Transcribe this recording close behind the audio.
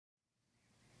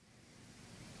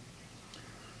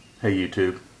Hey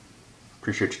YouTube,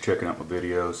 appreciate you checking out my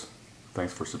videos.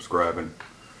 Thanks for subscribing.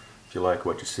 If you like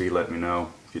what you see, let me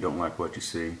know. If you don't like what you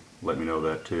see, let me know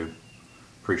that too.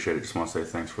 Appreciate it. Just want to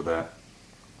say thanks for that.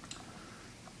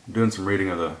 I'm doing some reading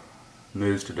of the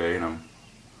news today, and I'm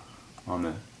on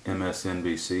the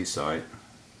MSNBC site.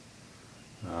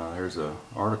 There's an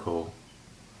article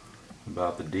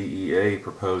about the DEA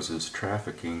proposes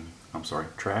tracking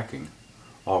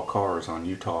all cars on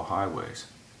Utah highways.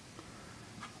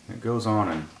 It goes on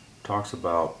and talks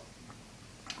about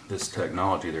this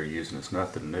technology they're using. It's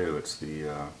nothing new. It's the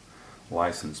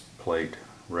license plate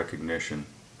recognition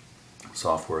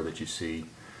software that you see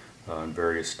in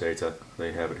various states.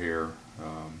 They have it here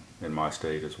in my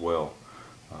state as well.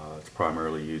 It's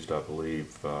primarily used, I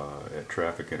believe, at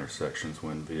traffic intersections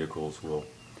when vehicles will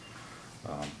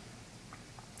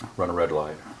run a red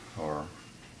light or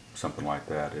something like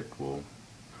that. It will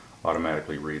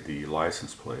automatically read the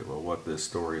license plate. Well, what this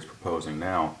story is proposing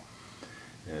now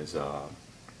is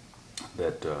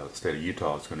that the state of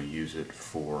Utah is going to use it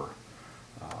for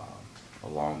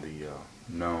along the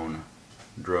known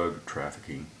drug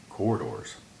trafficking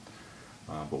corridors.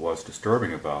 But what's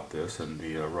disturbing about this, and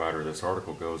the writer of this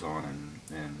article goes on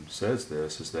and says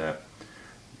this, is that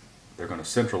they're going to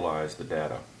centralize the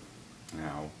data.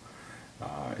 Now,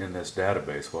 in this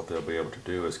database, what they'll be able to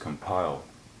do is compile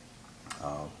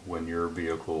when your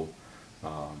vehicle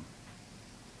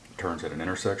turns at an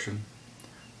intersection,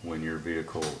 when your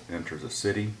vehicle enters a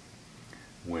city,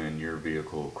 when your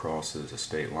vehicle crosses a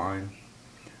state line,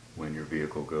 when your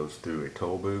vehicle goes through a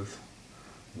toll booth.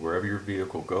 Wherever your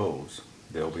vehicle goes,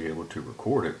 they'll be able to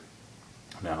record it.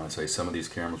 Now, I'd say some of these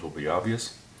cameras will be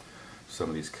obvious, some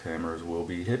of these cameras will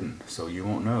be hidden, so you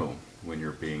won't know when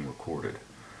you're being recorded.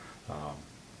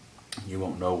 You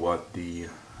won't know what the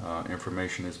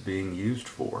information is being used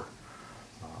for.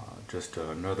 Just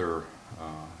another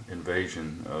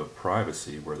invasion of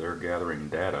privacy where they're gathering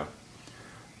data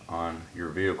on your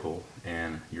vehicle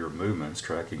and your movements,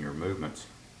 tracking your movements.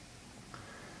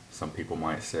 Some people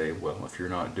might say, well, if you're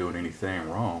not doing anything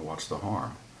wrong, what's the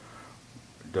harm?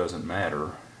 It doesn't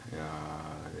matter.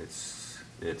 It's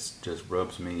just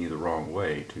rubs me the wrong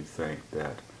way to think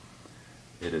that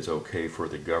it is okay for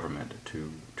the government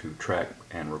to track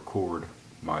and record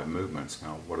my movements.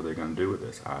 Now, what are they going to do with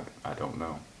this? I don't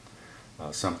know.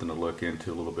 Something to look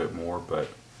into a little bit more, but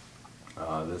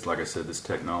this, like I said, this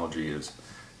technology is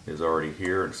already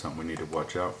here and something we need to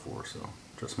watch out for. So,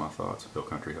 just my thoughts. Bill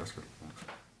Country Husker.